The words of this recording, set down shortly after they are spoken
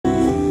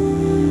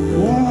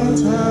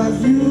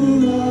have you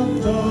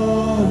not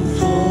done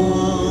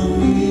for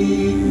me?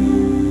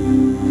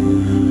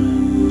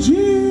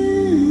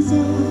 Jesus,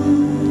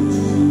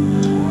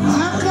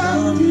 I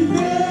can't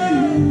deny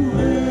you.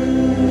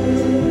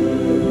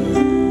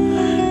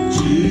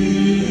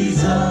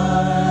 Jesus,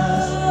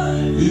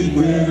 you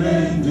were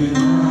in the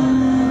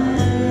night.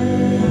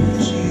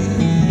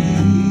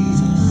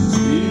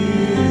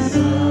 Jesus,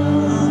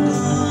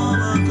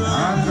 I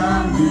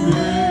can't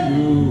deny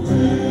you.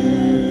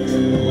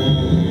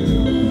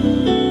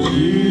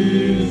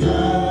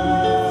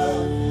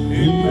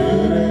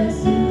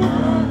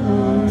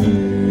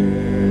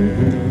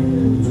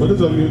 For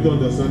those of you who don't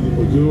understand it,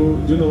 do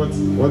you know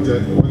what they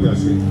are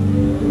saying?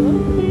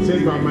 Say,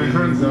 by my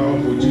hands are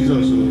up for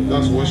Jesus, so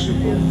that's worship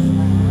of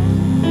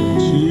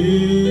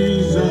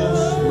Jesus.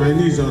 My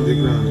knees on the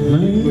ground.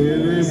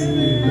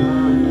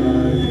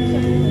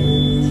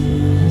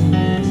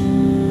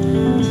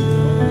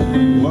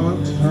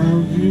 What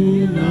have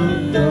you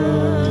not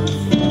done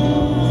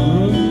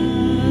for me?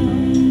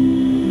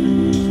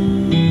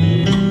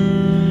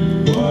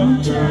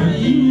 What have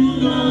you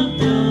not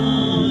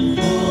done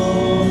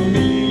for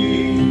me?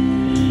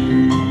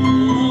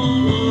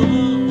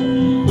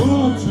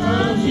 What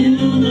have you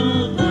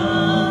not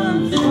done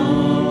for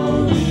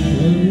me?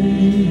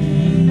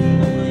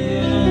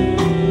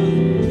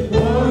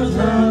 What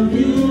have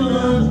you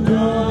not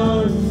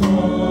done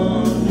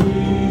for me?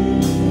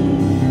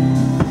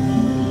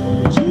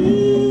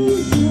 Jesus,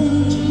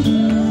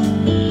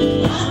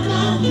 I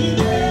can't give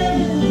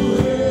you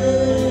away.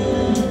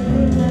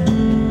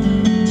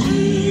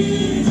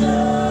 Jesus,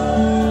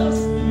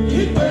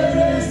 it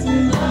bears me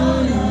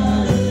now.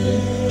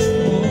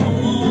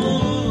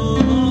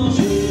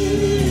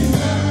 Jesus,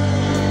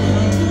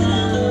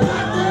 I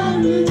can't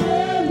give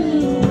you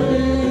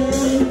away.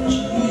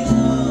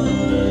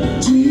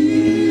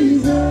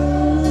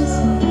 Jesus,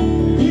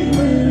 it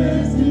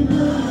bears me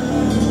now.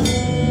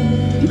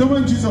 You know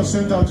when Jesus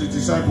sent out his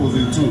disciples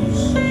in twos,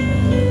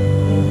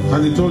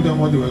 and he told them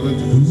what they were going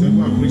to do, he said,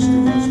 go and preach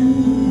the gospel.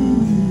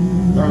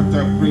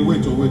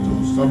 Wait,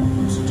 stop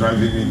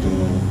driving into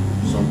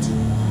something.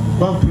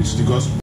 Go and preach the gospel.